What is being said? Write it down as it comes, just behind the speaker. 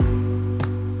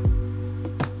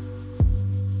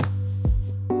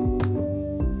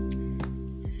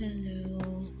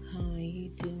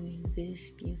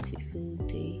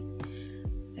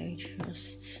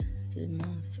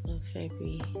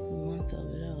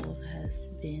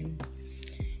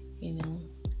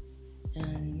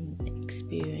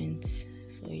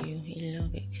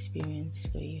moments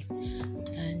for you.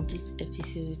 And this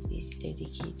episode is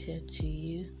dedicated to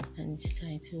you, and it's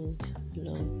titled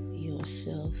Love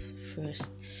Yourself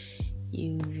First.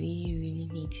 You really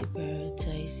need to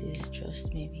prioritize this,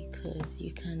 trust me, because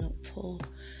you cannot pour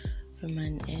from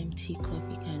an empty cup.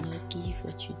 You cannot give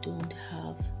what you don't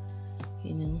have,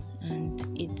 and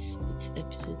this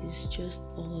episode is just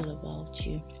all about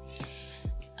you.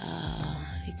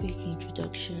 A quick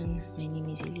introduction. My name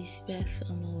is Elizabeth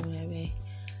Amorare.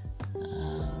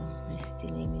 My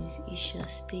city name is Isha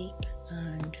Steak,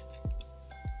 and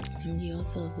I'm the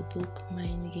author of the book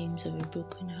Mind Games of a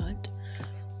Broken Heart: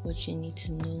 What You Need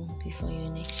to Know Before Your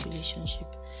Next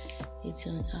Relationship. It's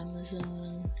on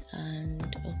Amazon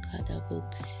and Okada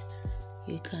Books.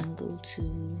 You can go to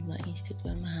my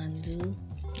Instagram handle,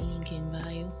 link in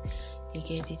bio. You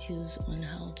get details on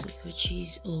how to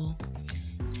purchase or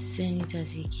send it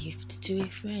as a gift to a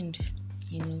friend.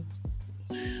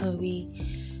 Are we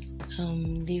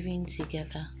living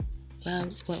together?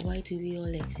 Why do we all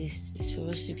exist? It's for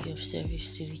us to be of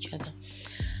service to each other.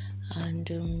 And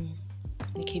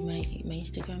my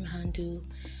Instagram handle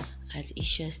at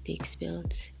Isha Steak,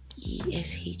 spelled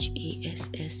ESHASSTAKE,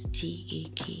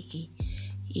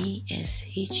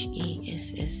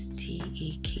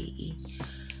 ESHASSTAKE.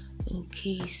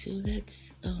 Okay, so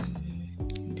let's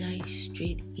dive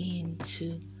straight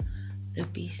into the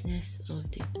business of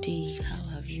the day. How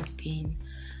have you been?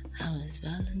 How was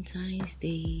Valentine's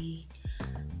Day?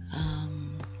 I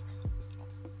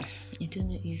don't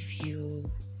know if you're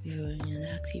in an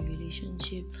active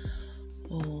relationship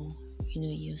or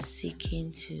you're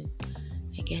seeking to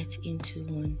get into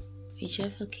one.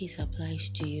 Whichever case applies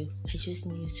to you, I just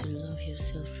need you to love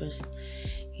yourself first.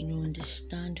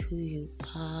 Understand who you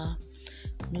are.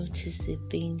 Notice the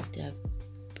things that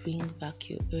bring back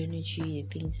your energy, the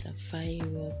things that fire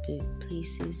you up, the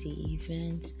places, the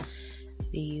events,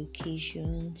 the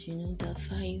occasions, that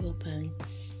fire you up and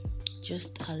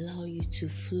just allow you to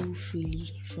flow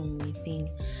freely from within.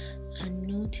 And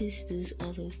notice those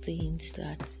other things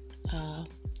that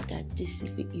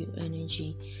dissipate your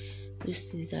energy, those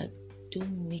things that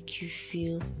don't make you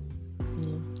feel,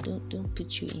 don't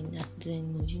put you in that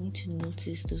zen mode. You need to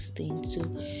notice those things so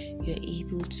you're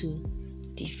able to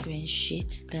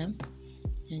differentiate them,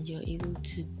 and you're able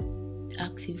to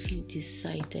actively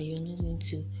decide that you're not going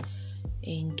to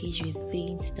engage with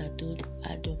things that don't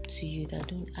add up to you, that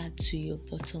don't add to your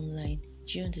bottom line.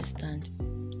 Do you understand?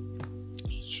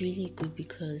 It's really good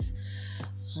because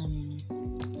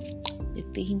the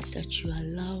things that you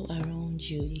allow around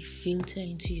you, they filter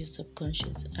into your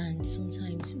subconscious, and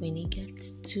sometimes when it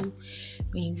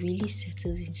really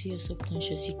settles into your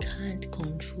subconscious, you can't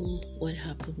control what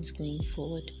happens going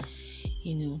forward.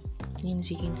 Things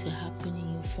begin to happen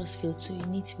in your first field, so you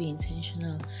need to be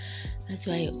intentional. That's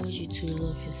why I urge you to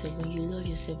love yourself. When you love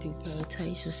yourself, you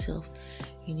prioritize yourself.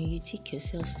 You take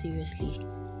yourself seriously.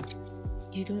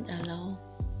 You don't allow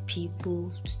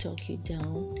people to talk you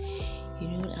down. You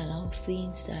don't allow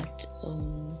things that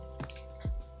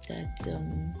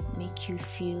make you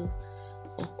feel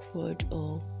awkward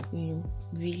or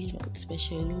really not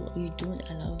special. You don't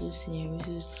allow those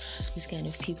scenarios, this kind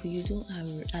of people. You don't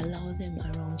allow them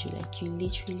around you. Like, you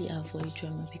literally avoid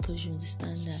drama because you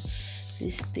understand that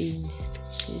these things,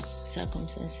 these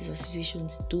circumstances or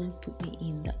situations don't put me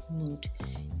in that mood.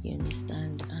 You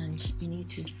understand? And you need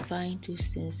to find those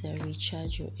things that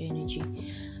recharge your energy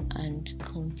and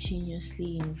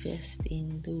continuously invest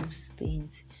in those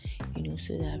things,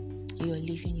 so that you are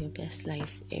living your best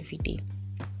life every day.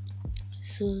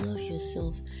 So love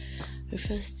yourself. The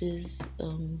first is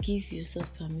give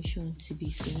yourself permission to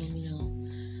be phenomenal.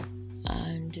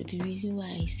 And the reason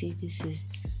why I say this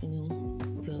is,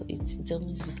 it's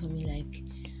almost becoming like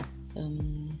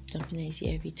something I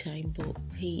say every time, but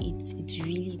hey, it's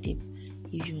really deep.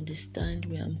 If you understand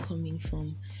where I'm coming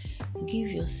from, give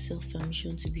yourself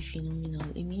permission to be phenomenal.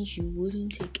 It means you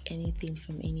wouldn't take anything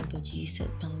from anybody. You set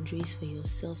boundaries for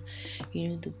yourself.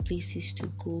 The places to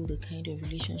go, the kind of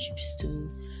relationships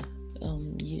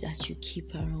that you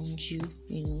keep around you.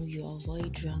 You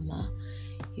avoid drama.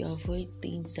 You avoid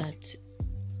things that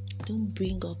don't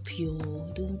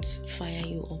fire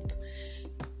you up.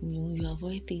 You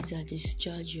avoid things that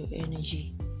discharge your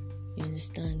energy. You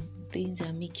understand? Things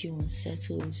that make you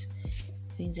unsettled,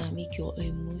 things that make your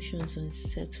emotions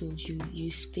unsettled. You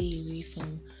stay away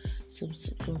from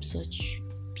such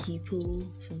people,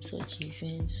 from such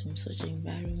events, from such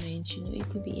environments. It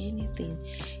could be anything.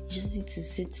 You just need to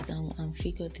sit down and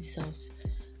figure this out,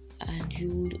 and you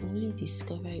would only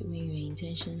discover it when you're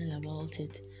intentional about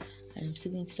it. And I'm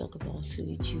still going to talk about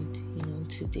solitude,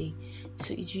 today.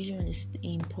 So it's really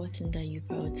important that you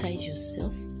prioritize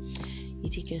yourself. you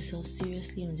take yourself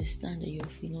seriously, understand that you're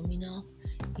phenomenal,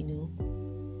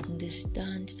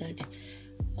 understand that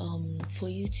for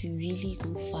you to really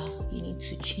go far, you need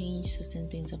to change certain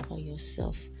things about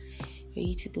yourself. For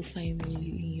you to go far in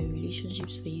your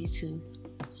relationships, for you to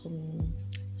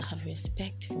have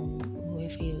respect from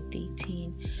whoever you're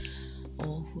dating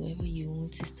or whoever you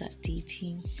want to start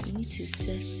dating, you need to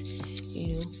set,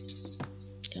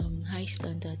 high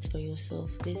standards for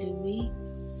yourself. There's a way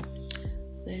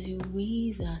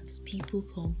that people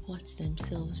comport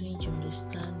themselves when you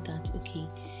understand that, okay,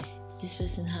 this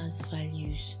person has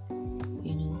values.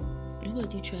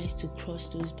 Nobody tries to cross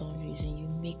those boundaries and you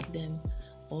make them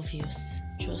obvious.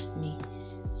 Trust me.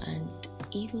 And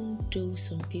even though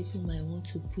some people might want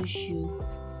to push you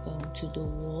to the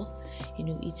wall,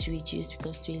 it's reduced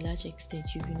because to a large extent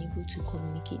you've been able to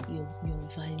communicate your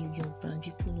value, your brand.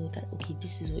 People know that, okay,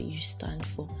 this is what you stand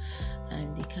for,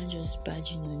 and they can't just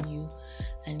barge in on you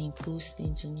and impose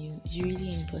things on you. It's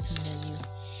really important that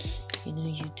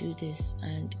you do this,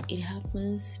 and it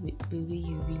happens with the way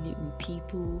you relate with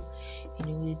people.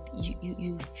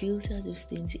 You filter those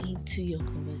things into your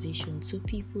conversation, so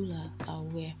people are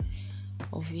aware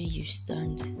of where you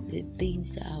stand, the things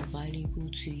that are valuable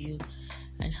to you,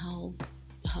 and how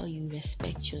you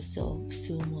respect yourself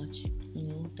so much.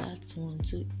 That's one.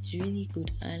 So it's really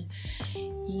good, and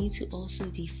you need to also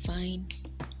define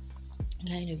the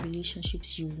kind of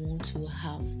relationships you want to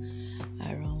have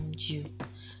around you.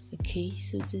 Okay,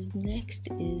 so the next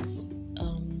is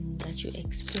that you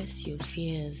express your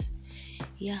fears.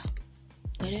 Yeah,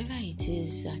 whatever it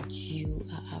is that you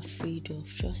are afraid of,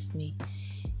 trust me,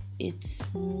 it's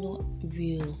not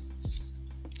real.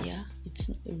 Yeah, it's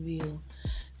not real.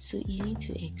 So you need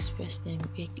to express them.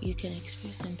 You can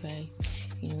express them by,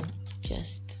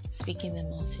 just speaking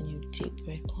them out in your tape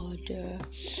recorder,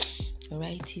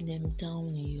 writing them down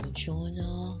in your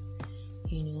journal.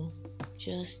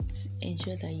 Just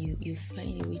ensure that you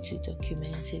find a way to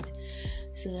document it,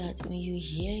 so that when you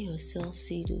hear yourself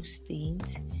say those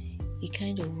things, it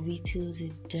kind of whittles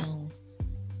it down.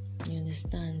 You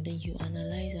understand? Then you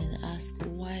analyze and ask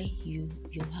why you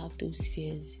have those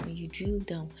fears. When you drill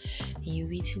down and you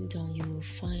whittle down, you will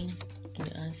find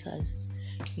the answers,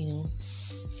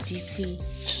 deeply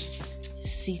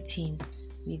sitting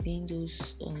within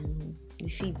those the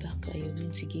feedback that you're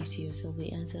going to give to yourself,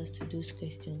 the answers to those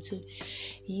questions. So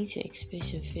you need to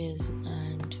express your fears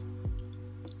and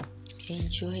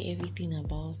enjoy everything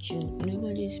about you.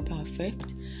 Nobody is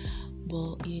perfect,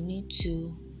 but you need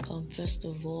to first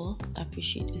of all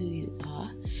appreciate who you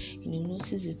are.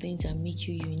 Notice the things that make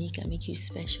you unique and make you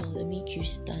special, that make you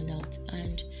stand out,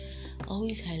 and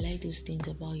always highlight those things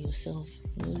about yourself.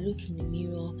 Look in the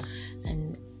mirror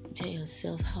and tell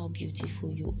yourself how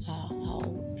beautiful you are, how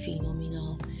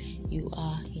phenomenal you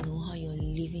are, how you're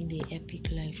living the epic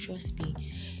life. Trust me,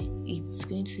 it's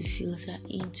going to filter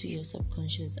into your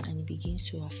subconscious, and it begins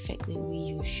to affect the way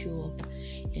you show up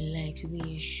in life, the way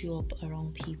you show up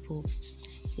around people.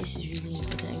 This is really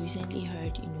important. I recently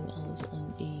heard, I was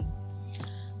on a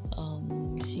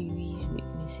series with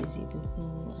Mrs. Ibuku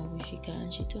Abushika,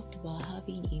 and she talked about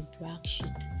having a brag sheet,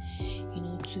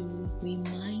 to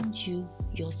remind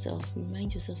yourself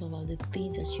about the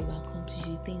things that you've accomplished,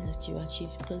 the things that you've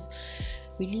achieved, because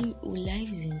really life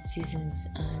is in seasons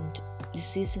and the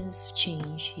seasons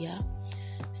change. Yeah,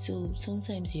 so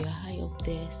sometimes you're high up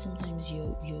there, sometimes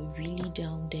you're really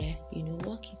down there.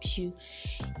 What keeps you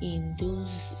in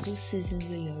those seasons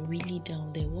where you're really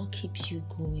down there? What keeps you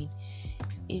going?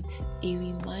 It's a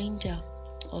reminder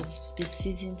of the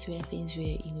seasons where things were,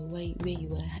 where you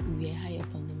were high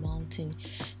up on the mountain,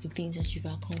 the things that you've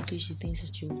accomplished, the things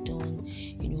that you've done,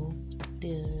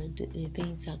 the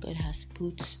things that God has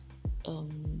put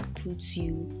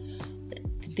you,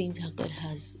 the things that God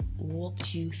has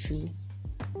walked you through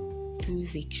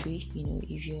victory.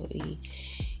 If you're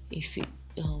a faith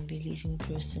believing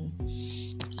person,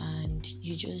 and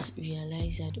you just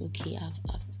realize that, okay,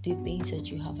 I've the things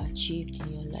that you have achieved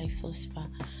in your life thus far,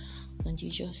 and you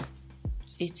just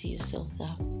say to yourself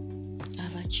that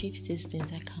I've achieved these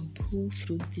things, I can pull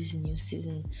through this new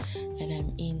season that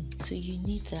I'm in. So you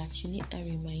need that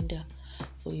reminder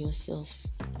for yourself.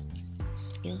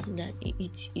 That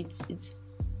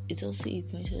it's also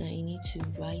important that you need to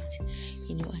write,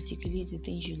 articulate the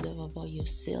things you love about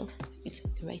yourself. It's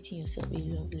writing yourself a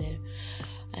love letter.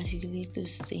 Articulate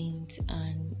those things,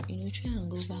 and try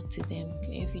and go back to them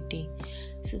every day,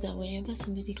 so that whenever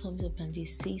somebody comes up and they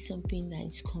say something that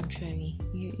is contrary,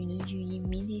 you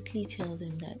immediately tell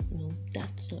them that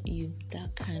that's not you,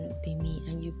 that cannot be me,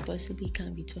 and you possibly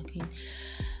can't be talking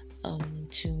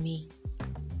to me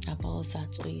about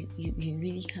that, or you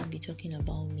really can't be talking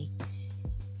about me.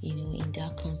 in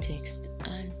that context,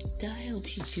 and that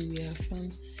helps you to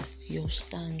reaffirm your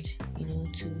stand,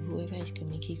 to whoever is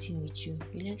communicating with you.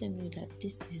 You let them know that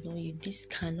this is not you, this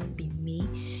cannot be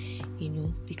me,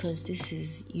 because this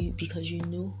is you, because you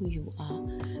know who you are,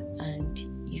 and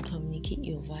you communicate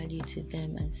your value to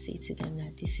them and say to them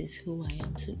that this is who I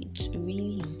am. So it's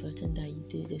really important that you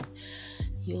do this.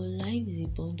 Your life is a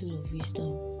bundle of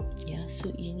wisdom,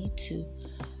 so you need to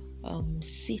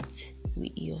sit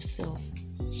with yourself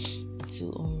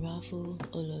to unravel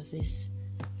all of this.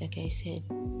 Like I said,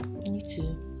 you need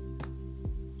to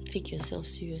take yourself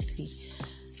seriously.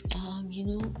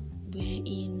 We're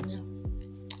in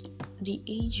the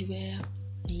age where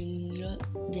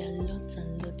there are loads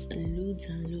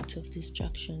and loads of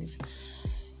distractions.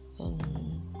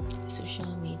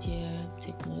 Social media,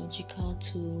 technological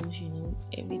tools,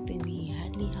 everything. We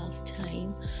hardly have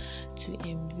time to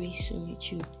embrace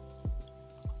solitude.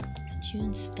 Do you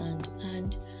understand?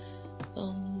 And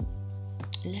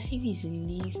life is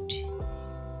lived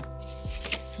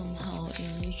somehow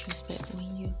in retrospect.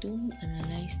 When you don't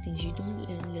analyze things, you don't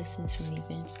learn lessons from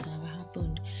events that have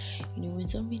happened. When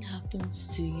something happens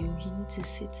to you, you need to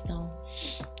sit down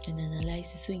and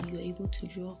analyze it so you're able to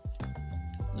draw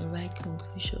the right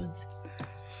conclusions.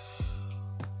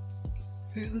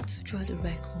 You're able to draw the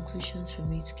right conclusions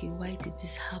from it. Okay, why did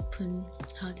this happen?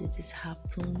 How did this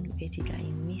happen? Where did I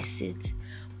miss it?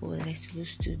 What was I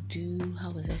supposed to do?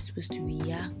 How was I supposed to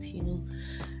react?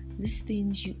 These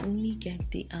things, you only get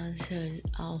the answers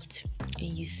out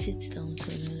and you sit down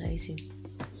to analyze it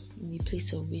in the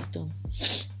place of wisdom.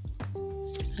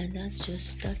 And that's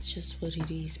just what it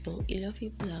is. But a lot of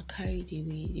people are carried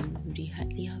away. They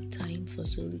hardly have time for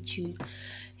solitude.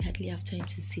 They hardly have time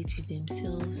to sit with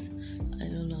themselves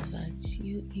and all of that.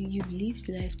 You've lived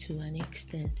life to an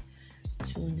extent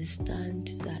to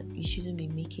understand that you shouldn't be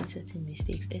making certain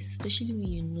mistakes, especially when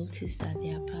you notice that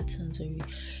there are patterns or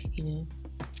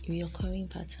reoccurring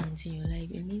patterns in your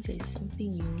life. It means there's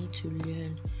something you need to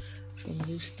learn from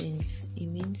those things. It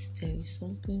means there is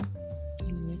something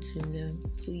you need to learn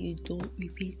so you don't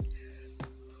repeat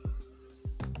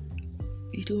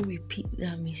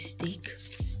that mistake.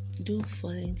 You don't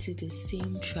fall into the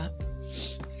same trap,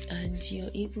 and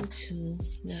you're able to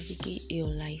navigate your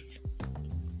life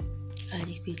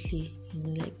adequately.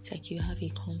 It's like you have a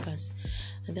compass,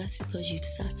 and that's because you've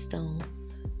sat down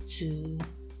to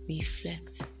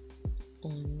reflect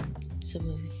on some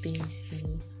of the things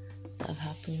that have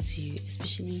happened to you,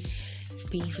 especially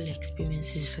painful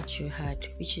experiences that you had,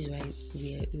 which is why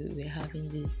we're having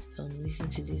this listen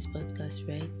to this podcast,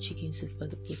 right? Chicken soup for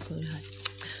the popcorn heart.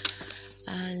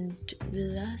 And the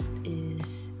last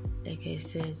is, like I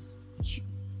said,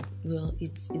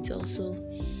 it's also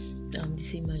the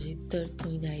same as the third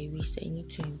point that I wish I need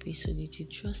to embrace solitude.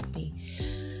 Trust me,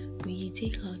 when you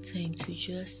take out time to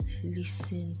just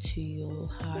listen to your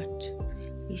heart,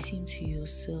 listen to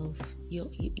yourself, your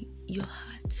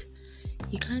heart,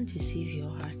 you can't deceive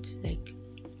your heart. Like,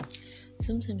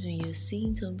 sometimes when you're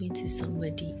saying something to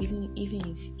somebody, even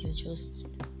if you're just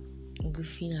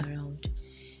goofing around,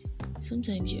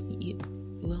 sometimes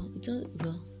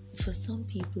for some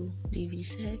people they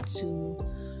decide to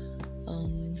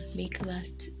make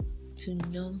that, to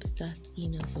numb that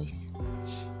inner voice,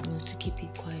 to keep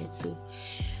it quiet. So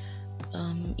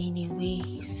in a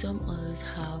way, some others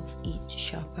have it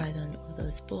sharper than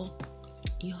others, but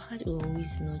your heart will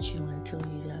always nudge you and tell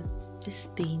you that this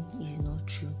thing is not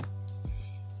true.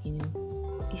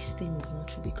 This thing is not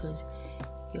true, because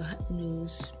your heart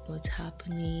knows what's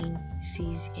happening,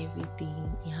 sees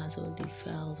everything, it has all the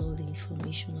files, all the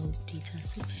information, all the data.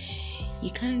 So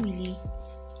you can't really,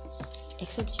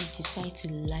 except you decide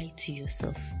to lie to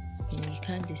yourself, you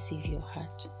can't deceive your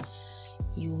heart.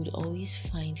 You would always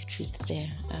find truth there.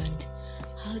 And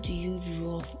how do you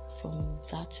draw from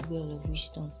that well of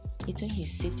wisdom? It's when you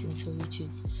sit in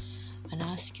solitude and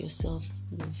ask yourself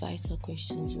the vital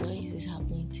questions. Why is this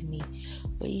happening to me?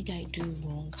 What did I do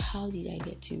wrong? How did I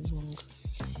get it wrong?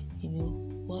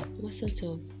 What sort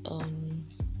of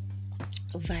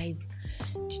vibe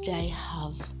did I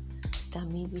have that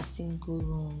made this thing go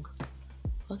wrong?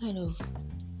 What kind of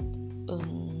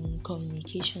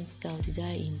communication style did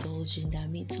I indulge in that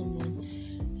made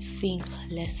someone think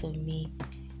less of me,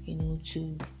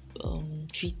 to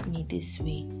treat me this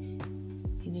way?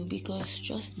 Because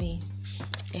trust me,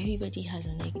 everybody has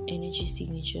an energy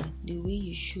signature. The way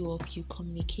you show up, you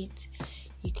communicate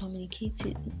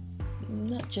it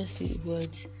not just with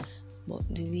words, but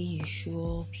the way you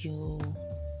show up, your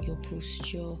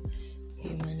posture,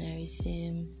 your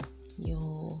mannerism,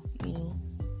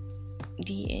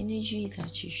 the energy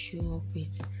that you show up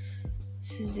with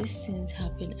So these things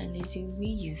happen, and there's a way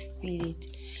you feel it.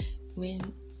 When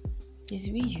there's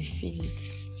a way you feel it,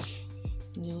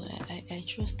 I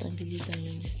trust and believe that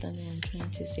you understand what I'm trying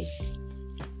to say.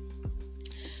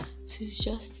 So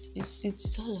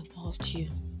it's all about you.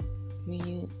 When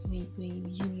you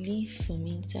live from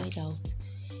inside out,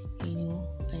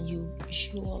 and you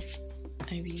show up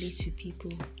and relate to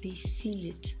people, they feel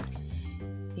it.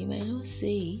 They might not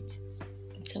say it.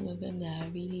 Some of them that are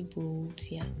really bold,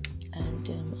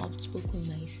 and outspoken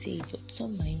might say it, but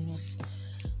some might not.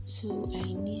 So I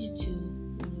need you to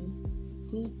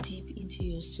go deep into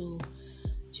your soul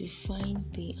to find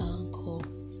the anchor,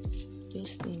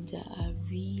 those things that are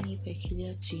really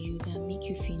peculiar to you, that make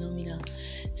you phenomenal.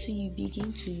 So you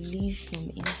begin to live from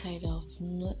inside out,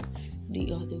 not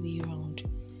the other way around.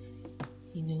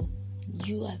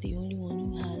 You are the only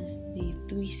one who has the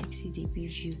 360-degree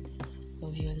view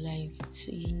of your life.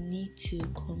 So you need to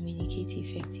communicate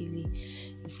effectively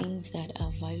the things that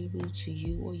are valuable to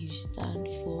you, what you stand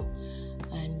for,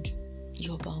 and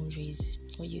your boundaries,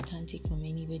 what you can't take from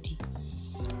anybody.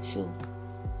 So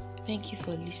thank you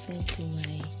for listening to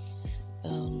my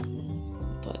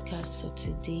podcast for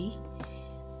today,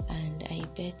 and I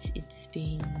bet it's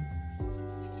been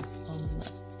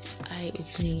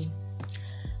eye-opening.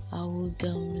 I would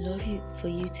love for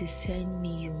you to send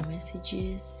me your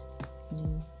messages.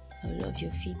 I love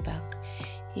your feedback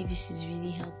if this is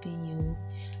really helping you,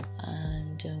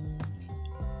 and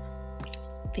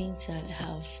things that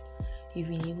you've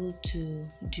been able to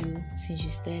do since you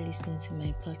started listening to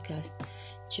my podcast.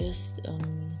 Just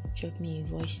drop me a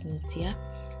voice note,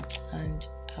 and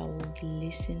I would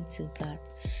listen to that.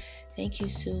 Thank you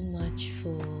so much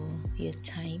for your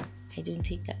time. I don't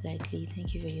take that lightly.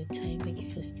 Thank you for your time. Thank you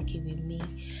for sticking with me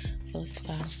thus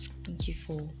far. Thank you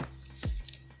for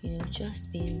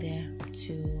just being there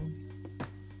to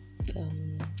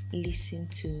listen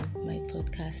to my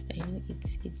podcast. I know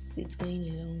it's going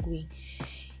a long way,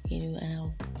 and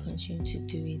I'll continue to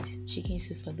do it. Chicken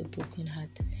soup for the broken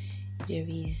heart. There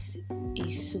is a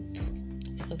soup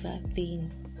for that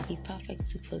thing, a perfect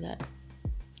soup for that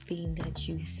thing that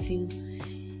you feel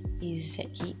is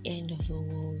at the end of the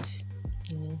world,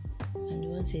 and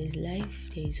once there is life,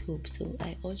 there is hope. So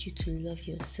I urge you to love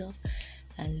yourself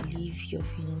and live your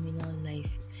phenomenal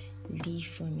life. Live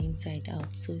from inside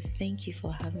out. So thank you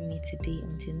for having me today.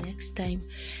 Until next time,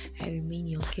 I remain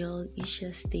your girl,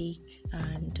 Isha Steak,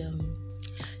 and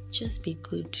just be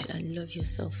good and love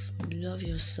yourself. Love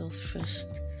yourself first.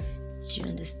 Do you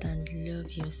understand?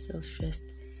 Love yourself first.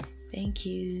 Thank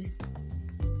you.